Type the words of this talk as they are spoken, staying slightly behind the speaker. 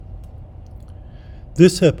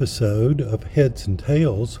This episode of Heads and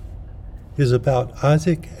Tails is about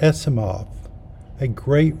Isaac Asimov, a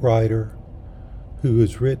great writer who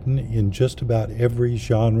has written in just about every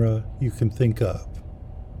genre you can think of.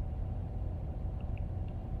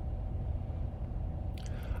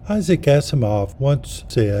 Isaac Asimov once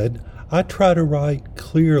said, "I try to write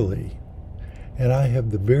clearly, and I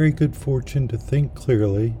have the very good fortune to think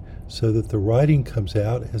clearly so that the writing comes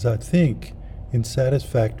out as I think in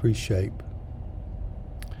satisfactory shape."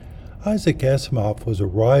 Isaac Asimov was a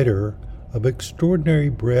writer of extraordinary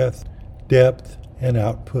breadth, depth, and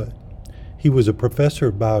output. He was a professor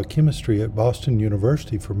of biochemistry at Boston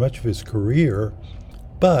University for much of his career,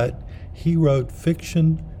 but he wrote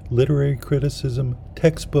fiction, literary criticism,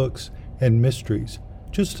 textbooks, and mysteries,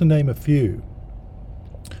 just to name a few.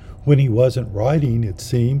 When he wasn't writing, it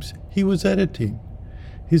seems, he was editing.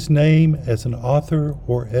 His name as an author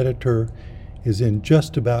or editor is in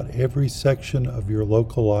just about every section of your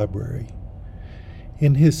local library.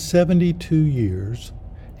 In his 72 years,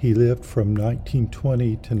 he lived from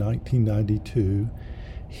 1920 to 1992,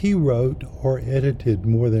 he wrote or edited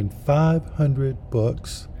more than 500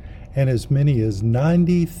 books and as many as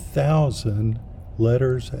 90,000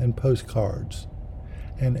 letters and postcards.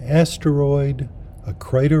 An asteroid, a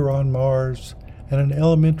crater on Mars, and an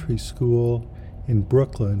elementary school in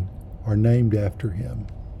Brooklyn are named after him.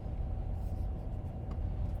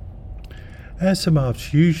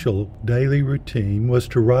 Asimov's usual daily routine was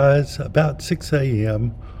to rise about 6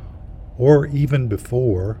 a.m. or even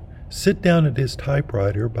before, sit down at his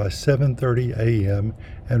typewriter by 7:30 a.m.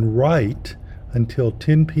 and write until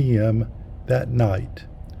 10 p.m. that night.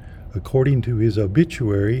 According to his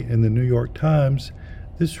obituary in the New York Times,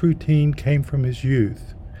 this routine came from his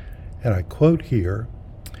youth. And I quote here,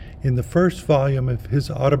 in the first volume of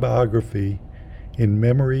his autobiography, In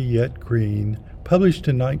Memory Yet Green, published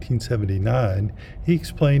in 1979, he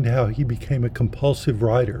explained how he became a compulsive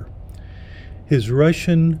writer. His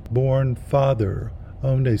Russian-born father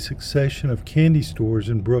owned a succession of candy stores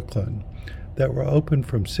in Brooklyn that were open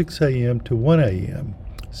from 6 a.m. to 1 a.m.,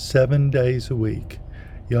 7 days a week.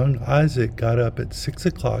 Young Isaac got up at 6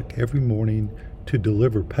 o'clock every morning to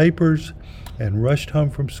deliver papers and rushed home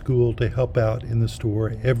from school to help out in the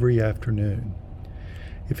store every afternoon.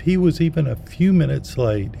 If he was even a few minutes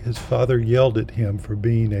late, his father yelled at him for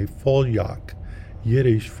being a folyak,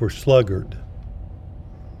 Yiddish for sluggard.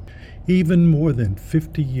 Even more than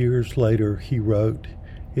 50 years later, he wrote,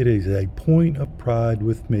 "It is a point of pride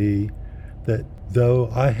with me that though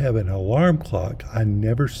I have an alarm clock, I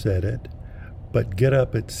never set it, but get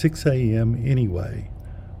up at 6 a.m. anyway.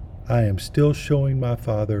 I am still showing my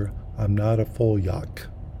father I'm not a folyak."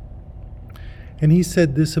 And he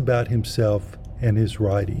said this about himself and his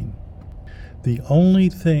writing: "The only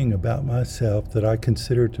thing about myself that I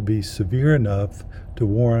consider to be severe enough to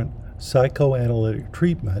warrant psychoanalytic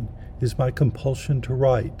treatment is my compulsion to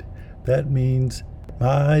write. That means my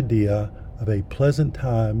idea of a pleasant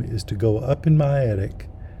time is to go up in my attic,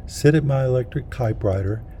 sit at my electric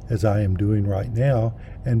typewriter, as I am doing right now,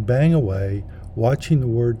 and bang away, watching the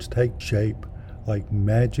words take shape like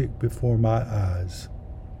magic before my eyes."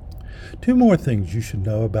 Two more things you should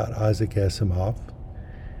know about Isaac Asimov.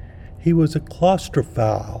 He was a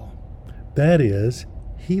claustrophile. That is,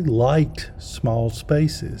 he liked small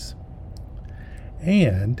spaces.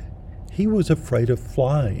 And he was afraid of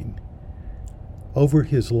flying. Over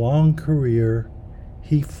his long career,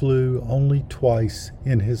 he flew only twice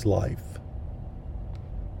in his life.